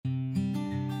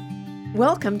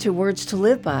Welcome to Words to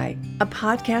Live By, a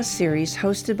podcast series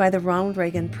hosted by the Ronald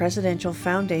Reagan Presidential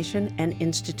Foundation and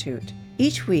Institute.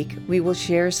 Each week, we will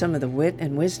share some of the wit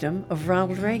and wisdom of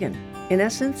Ronald Reagan. In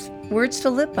essence, Words to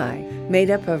Live By,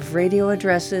 made up of radio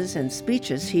addresses and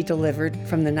speeches he delivered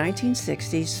from the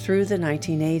 1960s through the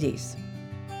 1980s.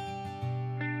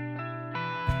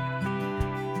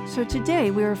 So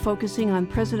today, we are focusing on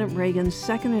President Reagan's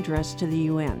second address to the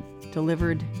UN,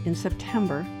 delivered in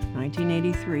September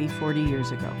 1983, 40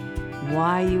 years ago.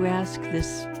 Why, you ask,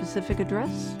 this specific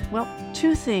address? Well,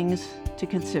 two things to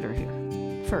consider here.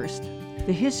 First,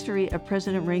 the history of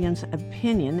President Reagan's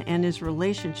opinion and his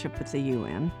relationship with the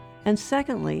UN. And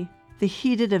secondly, the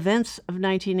heated events of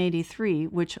 1983,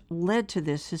 which led to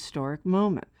this historic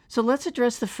moment. So let's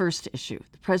address the first issue,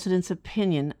 the president's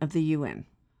opinion of the UN.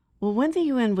 Well, when the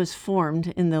UN was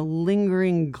formed in the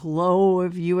lingering glow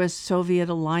of U.S.-Soviet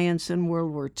alliance in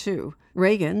World War II,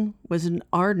 Reagan was an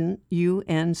ardent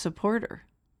UN supporter.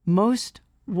 Most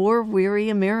war-weary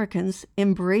Americans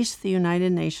embraced the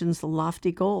United Nations'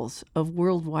 lofty goals of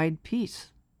worldwide peace.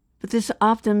 But this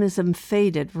optimism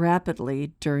faded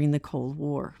rapidly during the Cold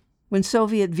War, when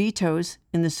Soviet vetoes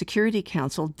in the Security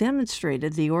Council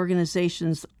demonstrated the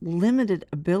organization's limited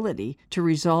ability to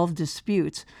resolve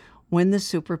disputes when the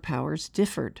superpowers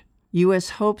differed. U.S.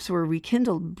 hopes were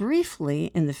rekindled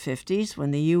briefly in the 50s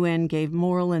when the UN gave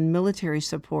moral and military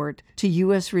support to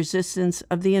U.S. resistance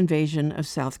of the invasion of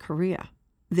South Korea.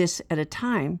 This at a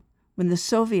time when the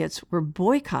Soviets were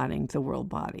boycotting the world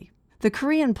body. The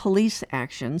Korean police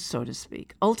actions, so to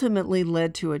speak, ultimately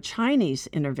led to a Chinese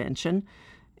intervention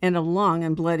and a long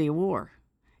and bloody war.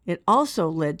 It also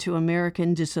led to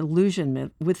American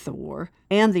disillusionment with the war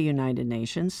and the United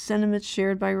Nations, sentiments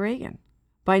shared by Reagan.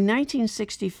 By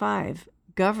 1965,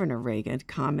 Governor Reagan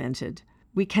commented,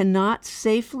 "We cannot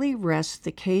safely rest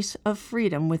the case of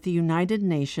freedom with the United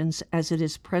Nations as it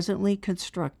is presently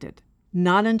constructed.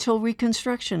 Not until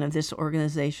reconstruction of this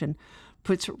organization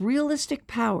puts realistic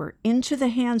power into the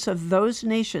hands of those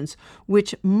nations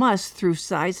which must, through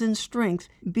size and strength,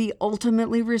 be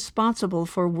ultimately responsible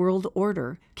for world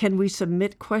order, can we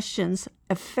submit questions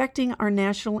affecting our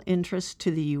national interests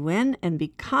to the UN and be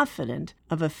confident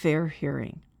of a fair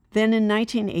hearing." Then in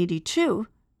 1982,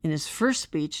 in his first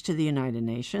speech to the United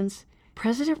Nations,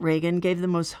 President Reagan gave the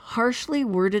most harshly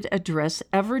worded address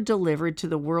ever delivered to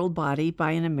the world body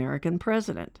by an American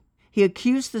president. He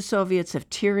accused the Soviets of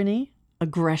tyranny,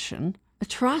 aggression,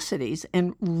 atrocities,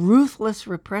 and ruthless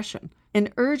repression,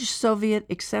 and urged Soviet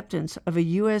acceptance of a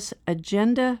U.S.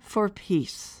 agenda for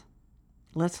peace.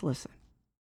 Let's listen.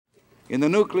 In the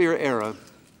nuclear era,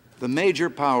 the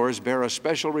major powers bear a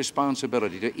special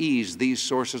responsibility to ease these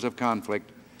sources of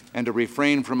conflict and to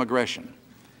refrain from aggression.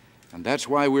 And that's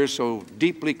why we're so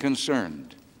deeply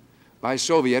concerned by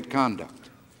Soviet conduct.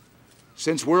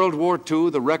 Since World War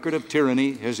II, the record of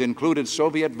tyranny has included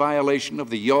Soviet violation of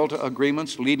the Yalta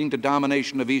agreements leading to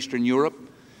domination of Eastern Europe,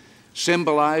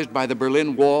 symbolized by the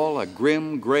Berlin Wall, a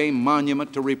grim, gray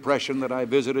monument to repression that I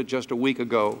visited just a week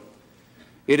ago.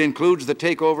 It includes the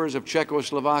takeovers of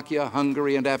Czechoslovakia,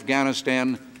 Hungary, and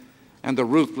Afghanistan, and the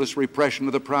ruthless repression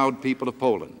of the proud people of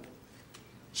Poland.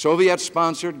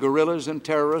 Soviet-sponsored guerrillas and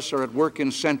terrorists are at work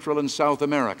in Central and South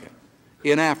America,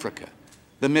 in Africa,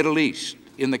 the Middle East,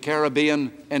 in the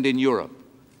Caribbean, and in Europe,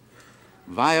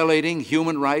 violating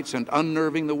human rights and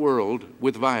unnerving the world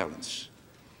with violence.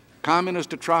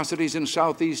 Communist atrocities in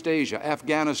Southeast Asia,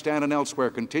 Afghanistan, and elsewhere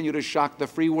continue to shock the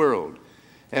free world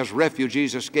as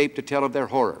refugees escape to tell of their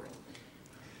horror.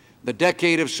 The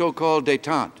decade of so-called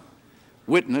détente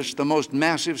witnessed the most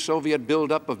massive Soviet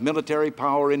buildup of military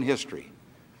power in history.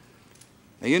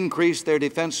 They increased their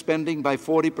defense spending by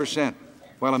 40%,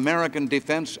 while American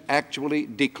defense actually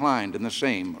declined in the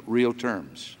same real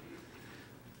terms.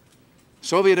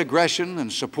 Soviet aggression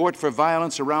and support for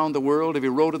violence around the world have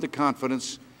eroded the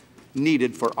confidence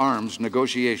needed for arms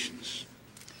negotiations.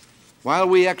 While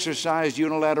we exercised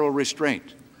unilateral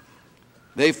restraint,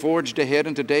 they forged ahead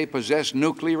and today possess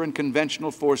nuclear and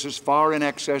conventional forces far in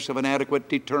excess of an adequate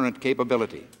deterrent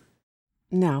capability.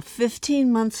 Now,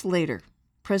 15 months later,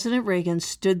 President Reagan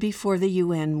stood before the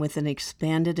UN with an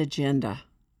expanded agenda.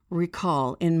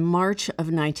 Recall, in March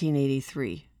of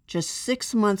 1983, just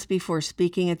 6 months before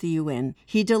speaking at the UN,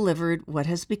 he delivered what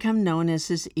has become known as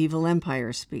his Evil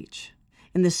Empire speech.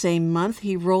 In the same month,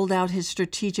 he rolled out his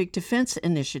Strategic Defense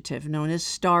Initiative, known as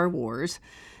Star Wars,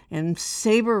 and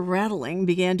saber-rattling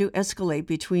began to escalate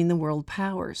between the world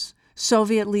powers.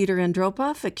 Soviet leader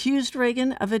Andropov accused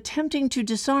Reagan of attempting to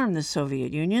disarm the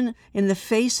Soviet Union in the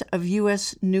face of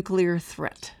U.S. nuclear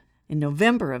threat. In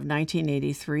November of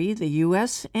 1983, the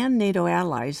U.S. and NATO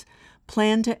allies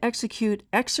planned to execute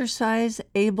Exercise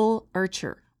Able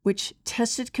Archer, which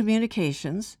tested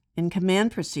communications and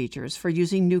command procedures for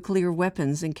using nuclear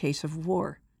weapons in case of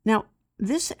war. Now,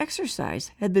 this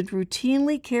exercise had been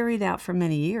routinely carried out for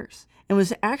many years and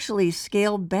was actually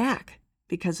scaled back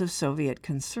because of Soviet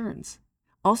concerns.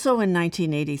 Also in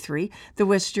 1983, the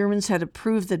West Germans had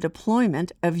approved the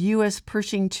deployment of U.S.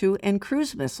 Pershing II and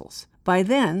cruise missiles. By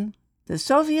then, the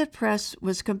Soviet press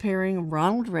was comparing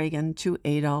Ronald Reagan to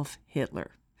Adolf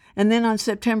Hitler. And then on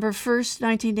September 1st,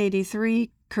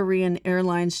 1983, Korean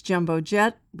Airlines jumbo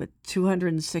jet with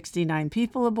 269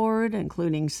 people aboard,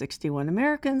 including 61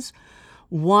 Americans,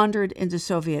 wandered into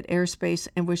Soviet airspace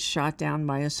and was shot down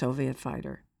by a Soviet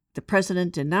fighter. The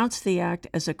president denounced the act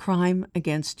as a crime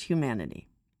against humanity.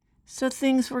 So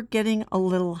things were getting a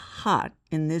little hot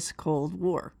in this Cold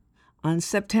War. On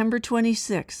September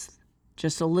 26th,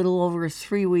 just a little over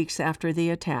 3 weeks after the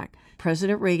attack,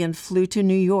 President Reagan flew to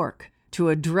New York to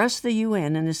address the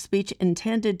UN in a speech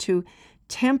intended to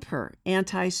temper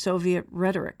anti-Soviet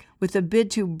rhetoric with a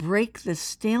bid to break the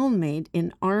stalemate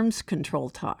in arms control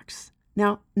talks.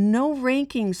 Now, no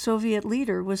ranking Soviet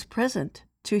leader was present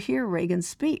to hear Reagan's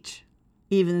speech,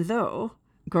 even though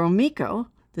Gromyko,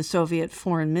 the Soviet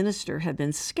foreign minister, had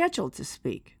been scheduled to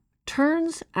speak.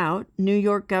 Turns out New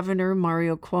York Governor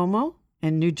Mario Cuomo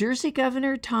and New Jersey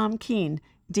Governor Tom Keene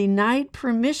denied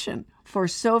permission for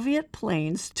Soviet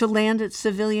planes to land at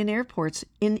civilian airports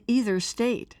in either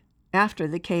state after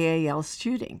the KAL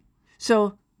shooting.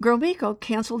 So Gromyko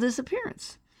canceled his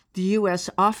appearance. The U.S.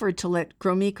 offered to let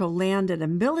Gromyko land at a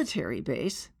military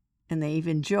base, and they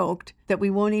even joked that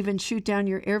we won't even shoot down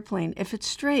your airplane if it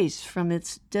strays from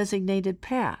its designated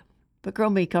path. But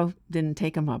Gromyko didn't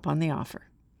take him up on the offer.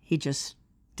 He just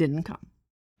didn't come.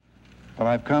 Well,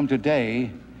 I've come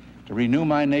today to renew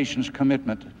my nation's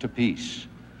commitment to peace.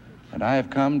 And I have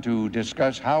come to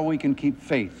discuss how we can keep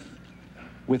faith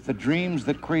with the dreams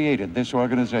that created this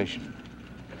organization.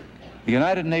 The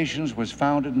United Nations was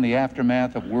founded in the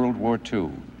aftermath of World War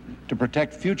II to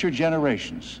protect future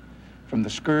generations from the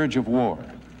scourge of war,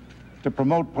 to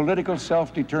promote political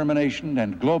self-determination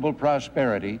and global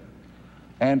prosperity,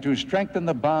 and to strengthen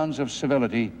the bonds of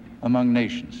civility among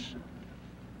nations.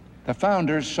 The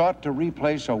founders sought to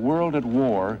replace a world at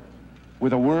war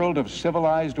with a world of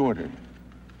civilized order.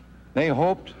 They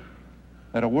hoped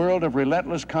that a world of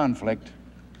relentless conflict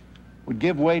would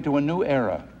give way to a new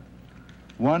era,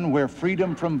 one where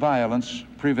freedom from violence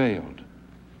prevailed.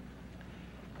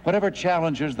 Whatever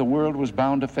challenges the world was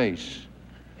bound to face,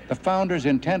 the founders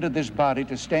intended this body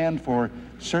to stand for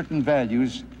certain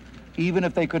values, even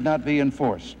if they could not be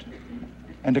enforced,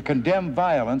 and to condemn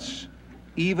violence,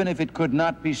 even if it could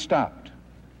not be stopped.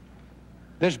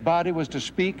 This body was to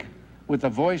speak with the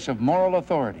voice of moral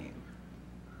authority.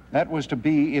 That was to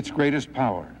be its greatest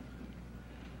power.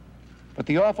 But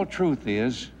the awful truth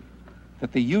is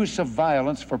that the use of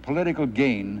violence for political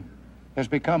gain has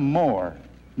become more,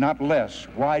 not less,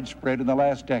 widespread in the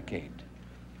last decade.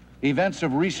 Events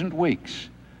of recent weeks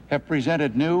have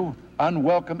presented new,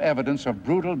 unwelcome evidence of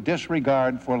brutal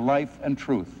disregard for life and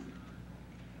truth.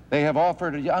 They have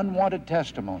offered unwanted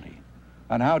testimony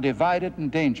on how divided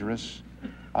and dangerous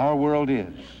our world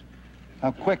is,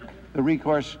 how quick the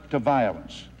recourse to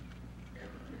violence.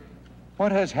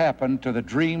 What has happened to the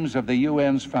dreams of the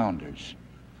UN's founders?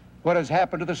 What has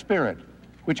happened to the spirit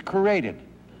which created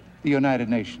the United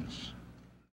Nations?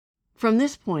 From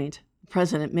this point, the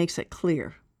president makes it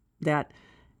clear that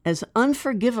as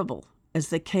unforgivable as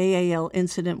the KAL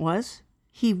incident was,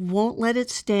 he won't let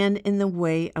it stand in the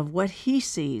way of what he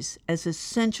sees as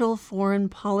essential foreign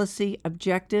policy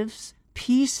objectives,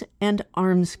 peace and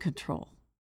arms control.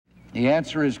 The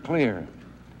answer is clear.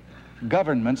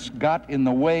 Governments got in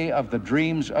the way of the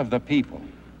dreams of the people.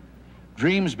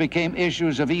 Dreams became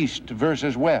issues of East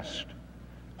versus West.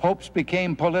 Hopes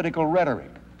became political rhetoric.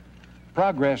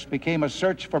 Progress became a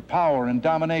search for power and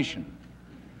domination.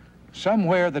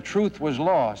 Somewhere the truth was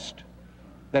lost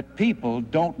that people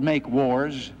don't make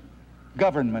wars,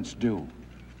 governments do.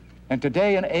 And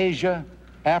today in Asia,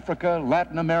 Africa,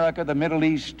 Latin America, the Middle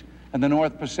East, and the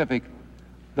North Pacific,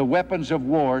 the weapons of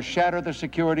war shatter the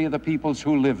security of the peoples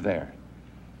who live there,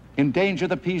 endanger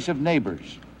the peace of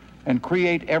neighbors, and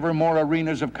create ever more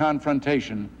arenas of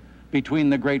confrontation between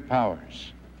the great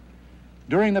powers.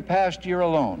 During the past year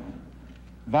alone,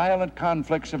 violent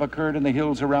conflicts have occurred in the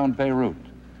hills around Beirut,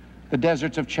 the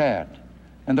deserts of Chad,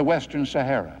 and the Western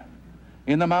Sahara,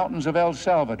 in the mountains of El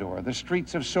Salvador, the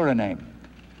streets of Suriname,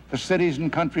 the cities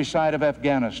and countryside of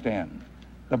Afghanistan,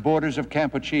 the borders of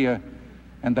Kampuchea,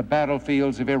 and the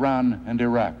battlefields of Iran and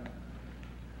Iraq.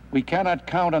 We cannot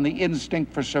count on the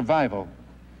instinct for survival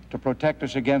to protect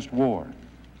us against war.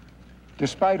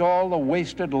 Despite all the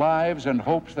wasted lives and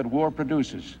hopes that war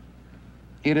produces,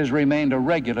 it has remained a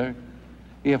regular,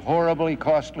 if horribly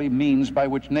costly, means by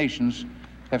which nations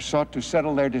have sought to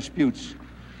settle their disputes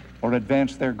or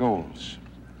advance their goals.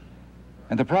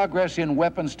 And the progress in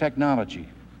weapons technology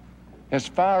has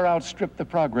far outstripped the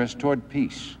progress toward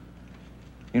peace.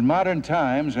 In modern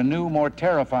times, a new, more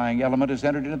terrifying element has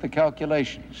entered into the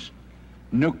calculations: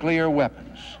 nuclear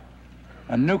weapons.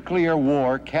 A nuclear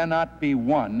war cannot be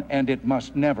won, and it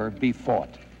must never be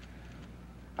fought.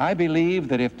 I believe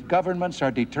that if governments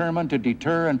are determined to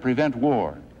deter and prevent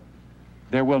war,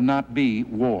 there will not be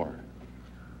war.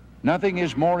 Nothing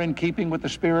is more in keeping with the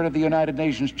spirit of the United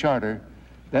Nations Charter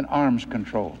than arms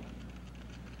control.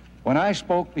 When I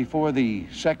spoke before the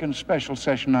second special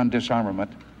session on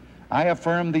disarmament, I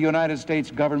affirmed the United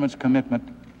States government's commitment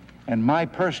and my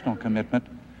personal commitment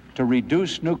to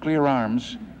reduce nuclear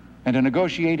arms and to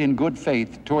negotiate in good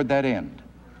faith toward that end.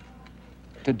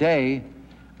 Today,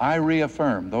 I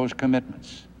reaffirm those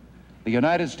commitments. The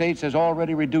United States has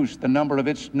already reduced the number of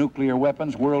its nuclear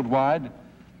weapons worldwide,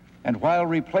 and while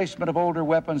replacement of older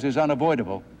weapons is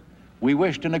unavoidable, we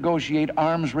wish to negotiate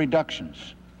arms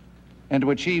reductions and to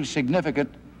achieve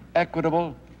significant,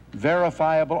 equitable,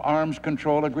 verifiable arms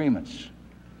control agreements.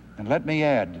 And let me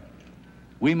add,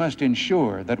 we must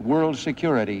ensure that world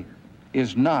security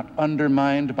is not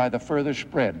undermined by the further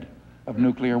spread of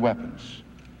nuclear weapons.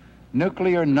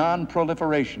 Nuclear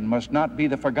non-proliferation must not be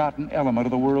the forgotten element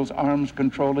of the world's arms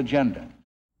control agenda.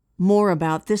 More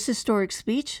about this historic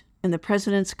speech and the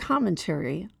President's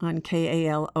commentary on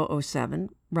KAL 007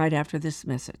 right after this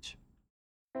message.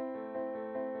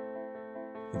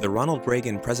 The Ronald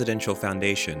Reagan Presidential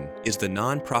Foundation is the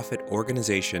nonprofit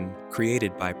organization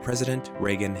created by President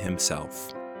Reagan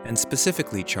himself, and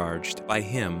specifically charged by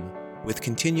him with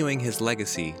continuing his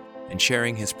legacy and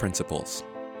sharing his principles: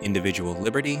 individual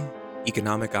liberty,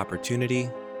 economic opportunity,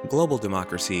 global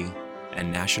democracy, and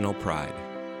national pride.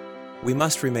 We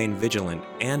must remain vigilant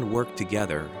and work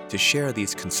together to share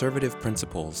these conservative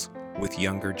principles with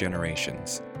younger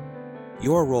generations.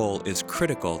 Your role is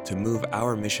critical to move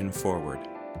our mission forward.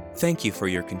 Thank you for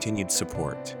your continued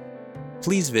support.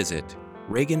 Please visit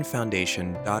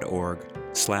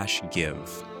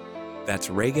reaganfoundation.org/give. That's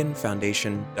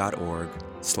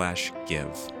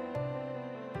reaganfoundation.org/give.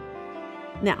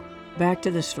 Now, back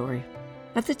to the story.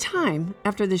 At the time,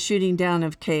 after the shooting down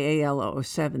of KAL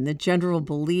 007, the general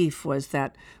belief was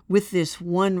that with this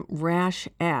one rash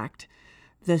act,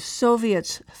 the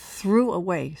Soviets threw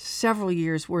away several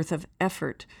years' worth of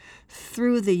effort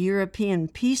through the European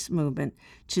peace movement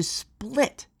to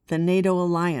split the NATO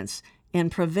alliance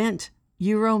and prevent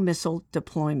Euro missile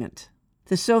deployment.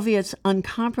 The Soviets'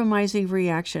 uncompromising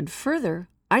reaction further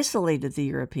isolated the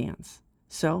Europeans.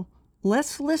 So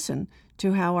let's listen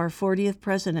to how our 40th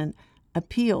president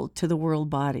appealed to the world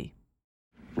body.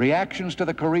 Reactions to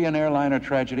the Korean airliner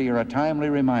tragedy are a timely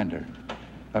reminder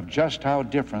of just how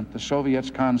different the Soviets'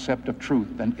 concept of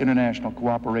truth and international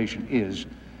cooperation is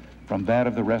from that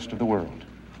of the rest of the world.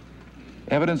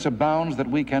 Evidence abounds that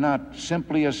we cannot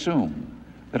simply assume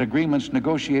that agreements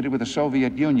negotiated with the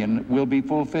Soviet Union will be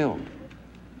fulfilled.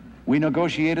 We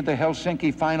negotiated the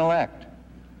Helsinki Final Act,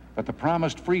 but the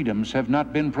promised freedoms have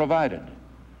not been provided,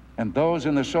 and those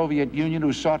in the Soviet Union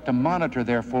who sought to monitor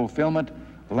their fulfillment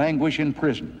languish in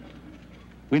prison.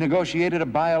 We negotiated a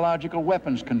biological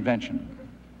weapons convention,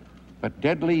 but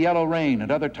deadly yellow rain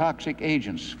and other toxic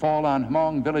agents fall on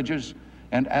Hmong villages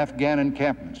and Afghan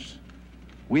encampments.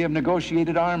 We have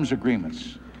negotiated arms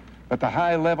agreements, but the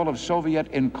high level of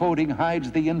Soviet encoding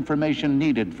hides the information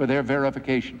needed for their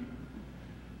verification.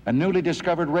 A newly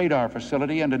discovered radar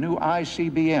facility and a new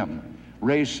ICBM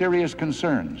raise serious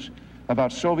concerns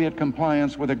about Soviet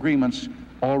compliance with agreements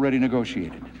already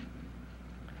negotiated.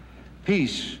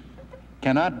 Peace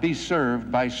cannot be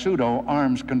served by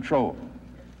pseudo-arms control.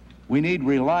 We need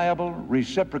reliable,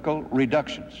 reciprocal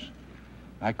reductions.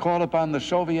 I call upon the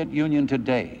Soviet Union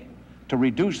today to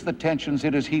reduce the tensions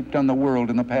it has heaped on the world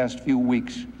in the past few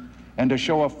weeks and to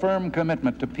show a firm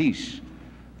commitment to peace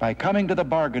by coming to the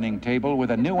bargaining table with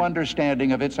a new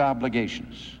understanding of its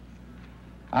obligations.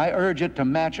 I urge it to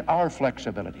match our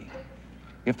flexibility.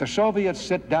 If the Soviets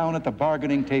sit down at the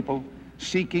bargaining table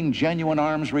seeking genuine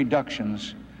arms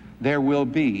reductions, there will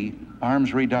be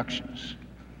arms reductions.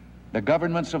 The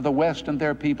governments of the West and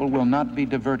their people will not be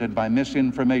diverted by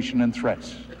misinformation and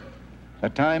threats. The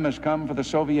time has come for the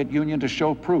Soviet Union to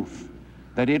show proof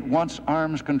that it wants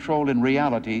arms control in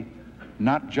reality,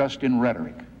 not just in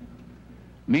rhetoric.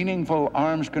 Meaningful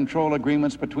arms control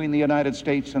agreements between the United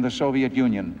States and the Soviet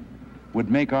Union would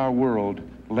make our world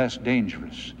less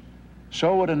dangerous.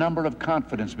 So would a number of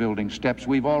confidence-building steps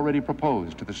we've already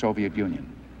proposed to the Soviet Union.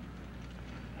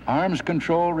 Arms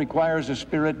control requires a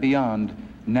spirit beyond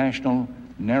narrow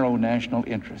national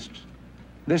interests.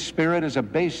 This spirit is a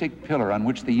basic pillar on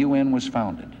which the UN was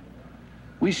founded.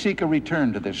 We seek a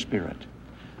return to this spirit.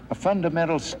 A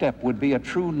fundamental step would be a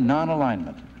true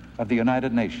non-alignment of the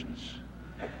United Nations.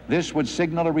 This would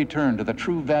signal a return to the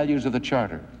true values of the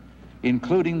Charter,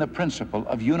 including the principle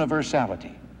of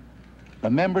universality. The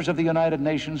members of the United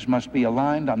Nations must be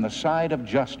aligned on the side of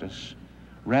justice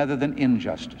rather than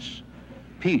injustice,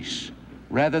 peace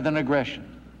rather than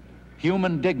aggression,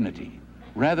 human dignity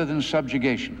rather than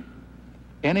subjugation.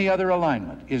 Any other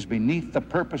alignment is beneath the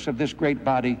purpose of this great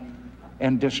body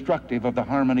and destructive of the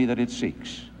harmony that it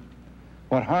seeks.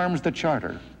 What harms the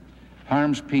Charter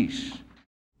harms peace.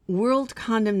 World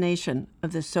condemnation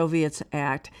of the Soviets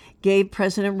Act gave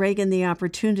President Reagan the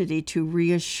opportunity to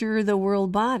reassure the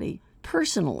world body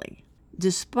personally.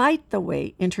 Despite the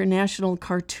way international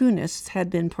cartoonists had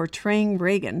been portraying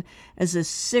Reagan as a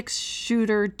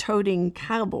six-shooter toting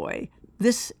cowboy,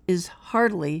 this is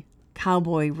hardly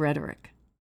cowboy rhetoric.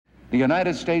 The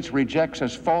United States rejects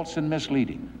as false and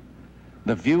misleading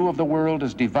the view of the world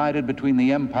as divided between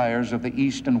the empires of the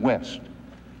East and West.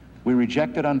 We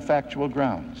reject it on factual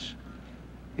grounds.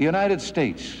 The United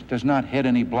States does not head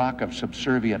any bloc of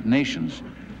subservient nations,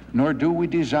 nor do we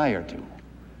desire to.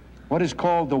 What is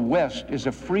called the West is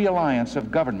a free alliance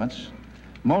of governments,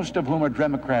 most of whom are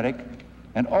democratic,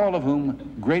 and all of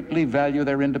whom greatly value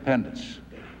their independence.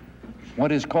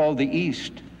 What is called the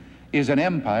East is an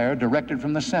empire directed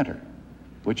from the center,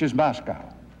 which is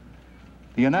Moscow.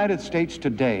 The United States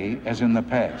today, as in the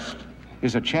past,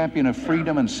 is a champion of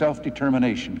freedom and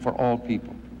self-determination for all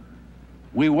people.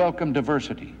 We welcome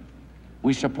diversity.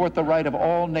 We support the right of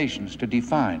all nations to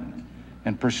define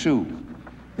and pursue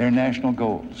their national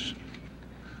goals.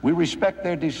 We respect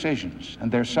their decisions and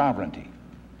their sovereignty,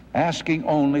 asking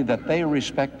only that they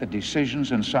respect the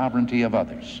decisions and sovereignty of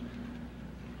others.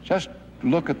 Just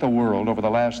look at the world over the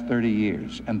last 30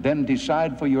 years and then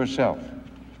decide for yourself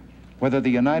whether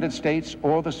the United States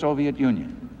or the Soviet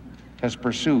Union has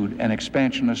pursued an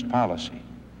expansionist policy.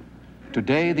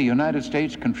 Today, the United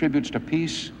States contributes to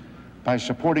peace by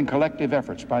supporting collective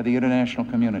efforts by the international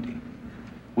community.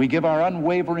 We give our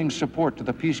unwavering support to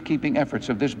the peacekeeping efforts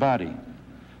of this body,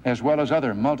 as well as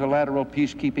other multilateral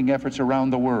peacekeeping efforts around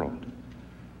the world.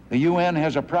 The UN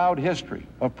has a proud history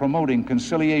of promoting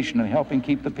conciliation and helping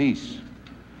keep the peace.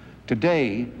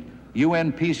 Today,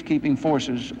 UN peacekeeping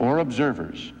forces or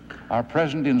observers are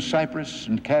present in Cyprus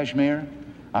and Kashmir,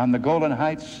 on the Golan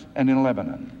Heights, and in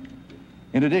Lebanon.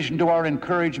 In addition to our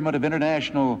encouragement of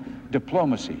international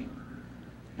diplomacy,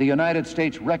 the United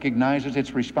States recognizes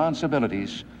its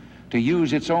responsibilities to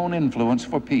use its own influence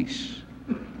for peace.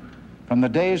 From the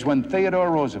days when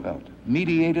Theodore Roosevelt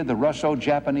mediated the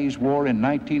Russo-Japanese War in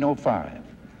 1905,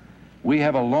 we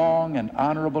have a long and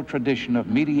honorable tradition of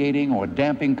mediating or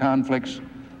damping conflicts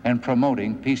and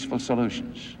promoting peaceful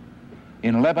solutions.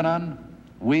 In Lebanon,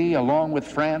 we, along with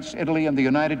France, Italy, and the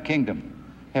United Kingdom,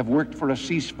 have worked for a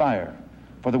ceasefire,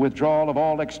 for the withdrawal of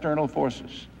all external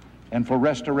forces, and for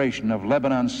restoration of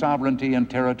Lebanon's sovereignty and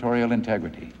territorial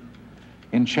integrity.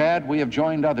 In Chad, we have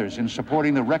joined others in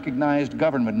supporting the recognized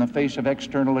government in the face of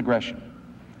external aggression.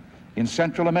 In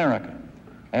Central America,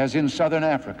 as in Southern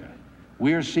Africa,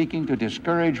 we are seeking to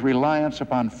discourage reliance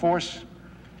upon force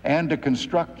and to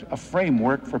construct a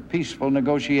framework for peaceful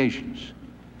negotiations.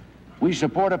 We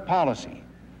support a policy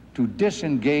to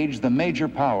disengage the major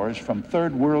powers from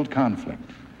third world conflict.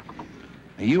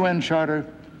 The UN Charter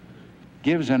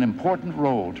gives an important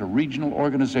role to regional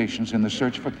organizations in the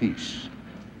search for peace.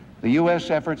 The U.S.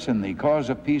 efforts in the cause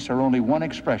of peace are only one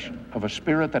expression of a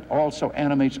spirit that also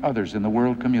animates others in the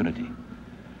world community.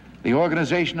 The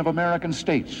Organization of American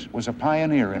States was a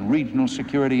pioneer in regional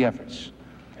security efforts.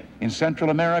 In Central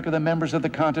America, the members of the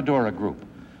Contadora Group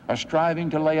are striving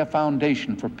to lay a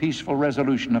foundation for peaceful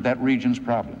resolution of that region's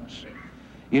problems.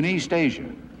 In East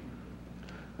Asia,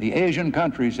 the Asian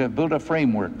countries have built a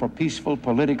framework for peaceful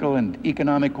political and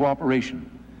economic cooperation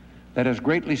that has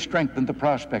greatly strengthened the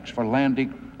prospects for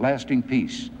lasting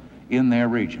peace in their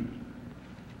region.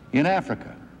 In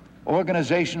Africa,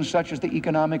 organizations such as the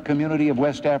Economic Community of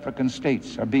West African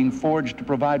States are being forged to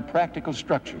provide practical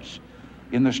structures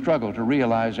in the struggle to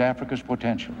realize Africa's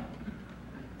potential.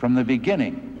 From the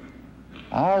beginning,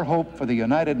 our hope for the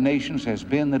United Nations has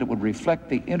been that it would reflect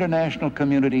the international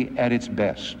community at its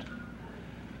best.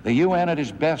 The UN at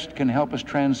its best can help us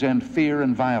transcend fear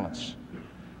and violence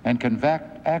and can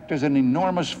act as an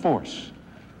enormous force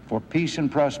for peace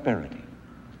and prosperity.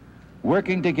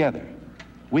 Working together,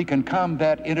 we can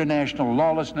combat international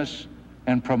lawlessness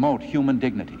and promote human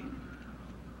dignity.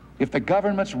 If the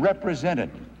governments represented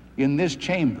in this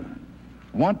chamber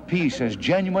want peace as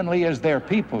genuinely as their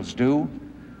peoples do,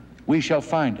 we shall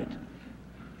find it.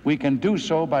 We can do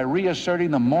so by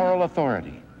reasserting the moral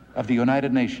authority of the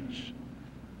United Nations.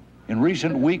 In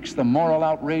recent weeks, the moral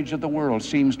outrage of the world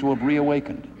seems to have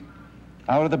reawakened.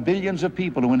 Out of the billions of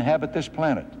people who inhabit this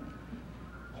planet,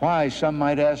 why, some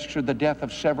might ask, should the death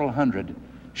of several hundred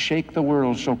shake the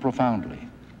world so profoundly?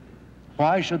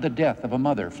 Why should the death of a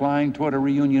mother flying toward a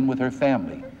reunion with her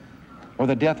family, or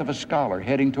the death of a scholar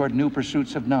heading toward new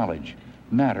pursuits of knowledge,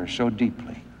 matter so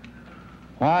deeply?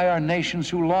 Why are nations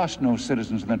who lost no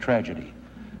citizens in the tragedy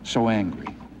so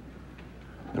angry?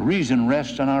 The reason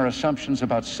rests on our assumptions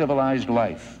about civilized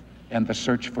life and the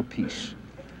search for peace.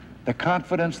 The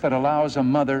confidence that allows a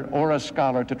mother or a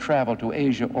scholar to travel to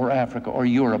Asia or Africa or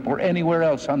Europe or anywhere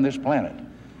else on this planet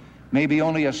may be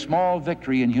only a small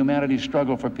victory in humanity's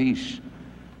struggle for peace.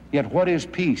 Yet what is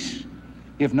peace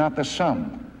if not the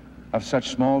sum of such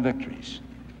small victories?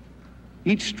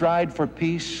 Each stride for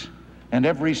peace and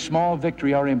every small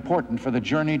victory are important for the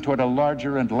journey toward a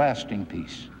larger and lasting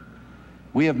peace.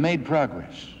 We have made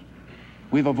progress.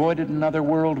 We've avoided another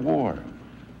world war.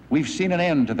 We've seen an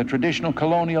end to the traditional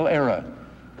colonial era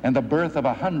and the birth of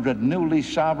 100 newly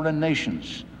sovereign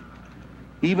nations.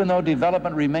 Even though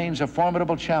development remains a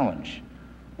formidable challenge,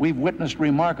 we've witnessed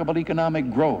remarkable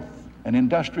economic growth and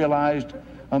industrialized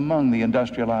among the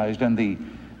industrialized and the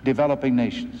developing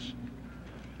nations.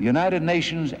 The United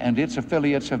Nations and its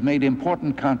affiliates have made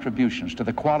important contributions to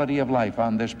the quality of life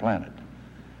on this planet,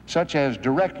 such as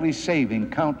directly saving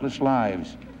countless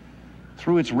lives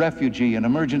through its refugee and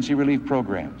emergency relief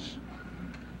programs.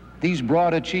 These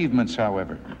broad achievements,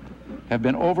 however, have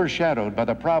been overshadowed by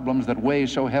the problems that weigh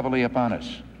so heavily upon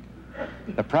us.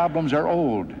 The problems are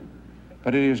old,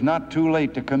 but it is not too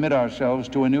late to commit ourselves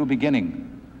to a new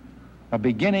beginning, a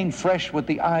beginning fresh with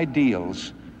the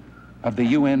ideals of the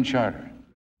UN Charter.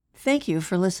 Thank you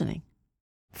for listening.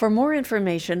 For more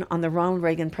information on the Ronald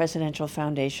Reagan Presidential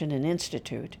Foundation and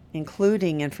Institute,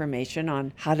 including information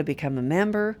on how to become a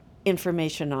member,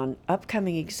 information on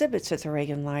upcoming exhibits at the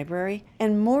Reagan Library,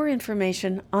 and more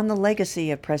information on the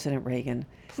legacy of President Reagan,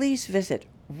 please visit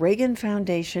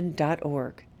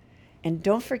reaganfoundation.org. And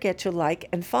don't forget to like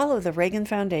and follow the Reagan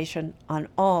Foundation on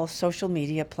all social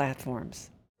media platforms.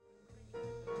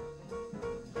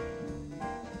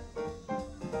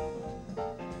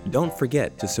 Don't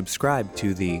forget to subscribe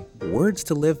to the Words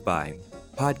to Live By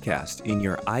podcast in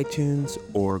your iTunes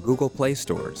or Google Play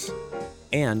stores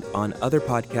and on other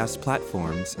podcast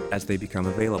platforms as they become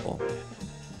available.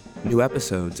 New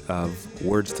episodes of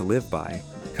Words to Live By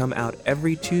come out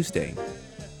every Tuesday.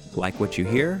 Like what you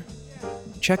hear?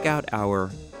 Check out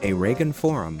our A Reagan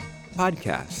Forum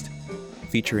podcast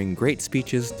featuring great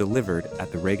speeches delivered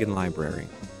at the Reagan Library.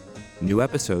 New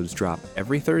episodes drop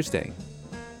every Thursday.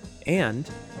 And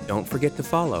don't forget to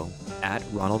follow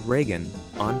 @Ronald Reagan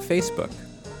on Facebook,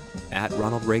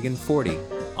 @Ronald Reagan 40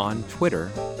 on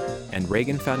Twitter, and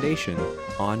Reagan Foundation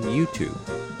on YouTube.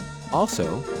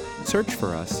 Also, search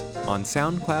for us on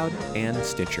SoundCloud and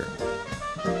Stitcher.